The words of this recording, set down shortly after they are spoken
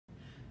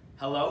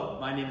Hello,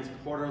 my name is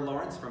Porter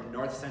Lawrence from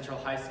North Central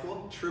High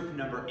School, troop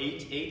number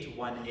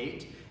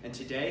 8818, and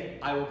today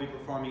I will be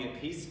performing a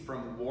piece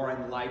from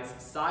Warren Leight's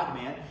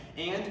Sideman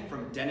and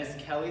from Dennis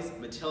Kelly's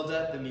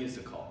Matilda the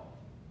Musical.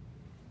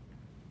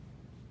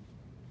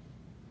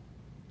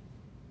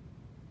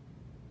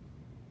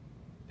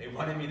 They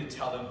wanted me to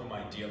tell them who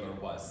my dealer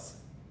was.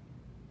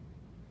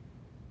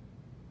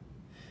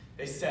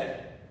 They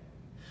said,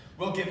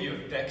 "We'll give you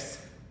a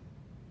fix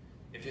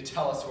if you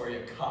tell us where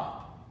you caught."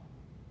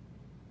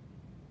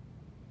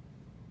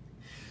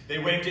 They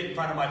waved it in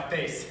front of my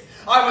face.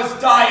 I was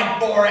dying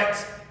for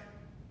it!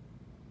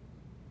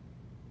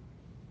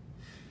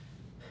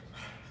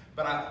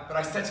 But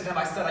I said to them,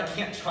 I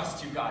can't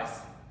trust you guys.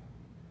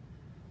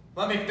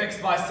 Let me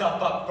fix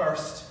myself up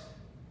first,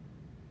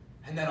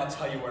 and then I'll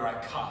tell you where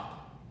I caught.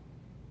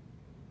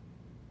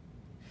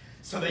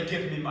 So they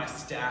give me my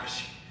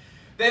stash.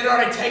 They'd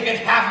already taken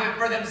half of it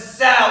for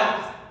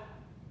themselves!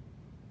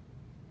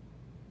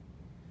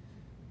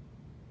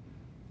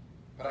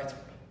 But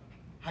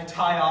I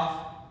tie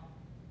off,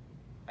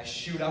 I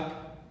shoot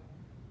up,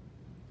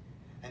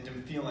 and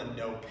am feeling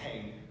no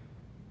pain.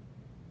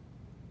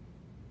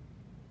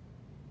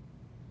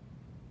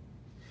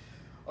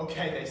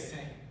 Okay, they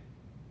say.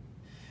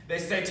 They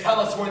say, tell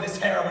us where this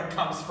heroin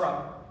comes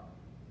from.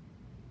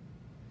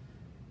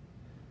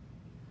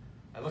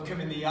 I look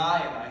him in the eye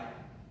and I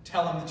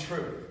tell him the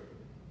truth.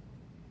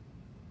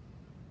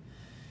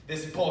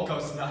 This bull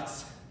goes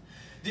nuts.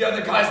 The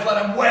other guys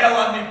let him wail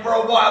on me for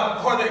a while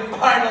before they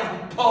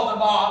finally pulled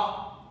him off.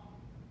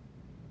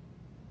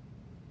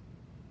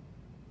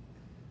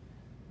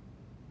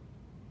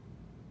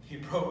 He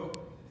broke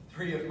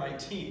 3 of my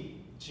teeth,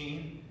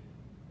 Gene.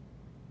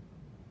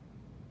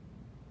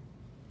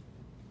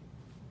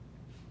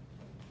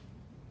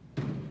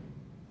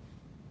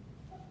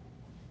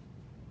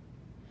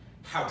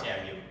 How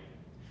dare you?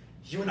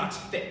 You are not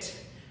fit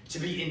to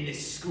be in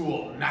this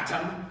school,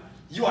 madam.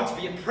 You ought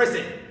to be in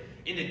prison,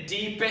 in the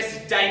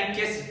deepest,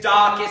 dankest,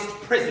 darkest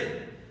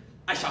prison.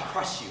 I shall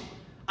crush you.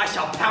 I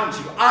shall pound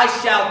you. I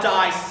shall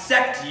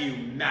dissect you,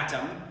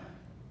 madam.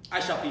 I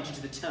shall feed you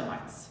to the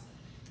termites.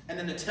 And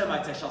then the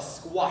termites I shall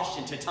squash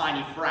into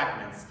tiny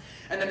fragments.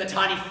 And then the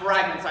tiny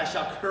fragments I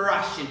shall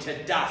crush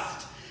into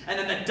dust. And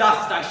then the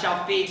dust I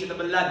shall feed to the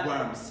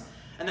bloodworms.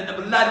 And then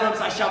the bloodworms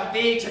I shall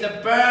feed to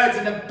the birds.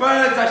 And the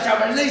birds I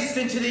shall release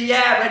into the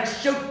air and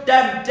shoot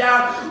them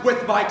down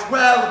with my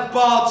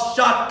 12-balled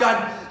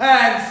shotgun.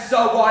 And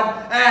so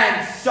on,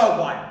 and so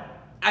on.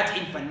 Ad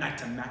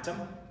infinitum,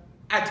 madam.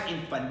 Ad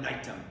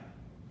infinitum.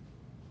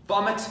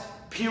 Vomit,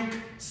 puke,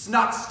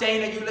 snot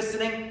stain, are you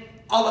listening?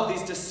 All of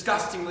these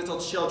disgusting little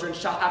children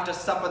shall have to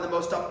suffer the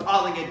most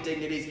appalling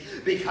indignities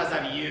because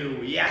of you.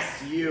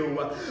 Yes, you.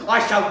 I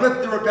shall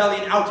rip the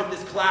rebellion out of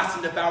this class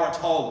and devour it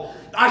whole.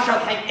 I shall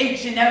hang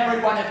each and every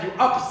one of you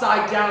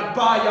upside down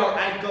by your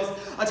ankles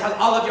until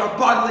all of your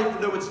bodily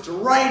fluids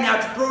drain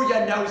out through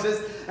your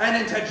noses and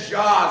into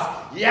jars.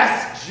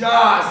 Yes,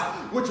 jars,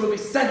 which will be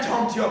sent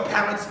home to your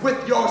parents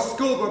with your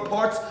school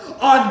reports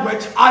on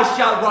which I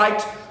shall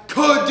write,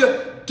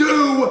 "Could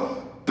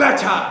do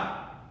better."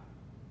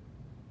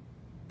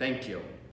 Thank you.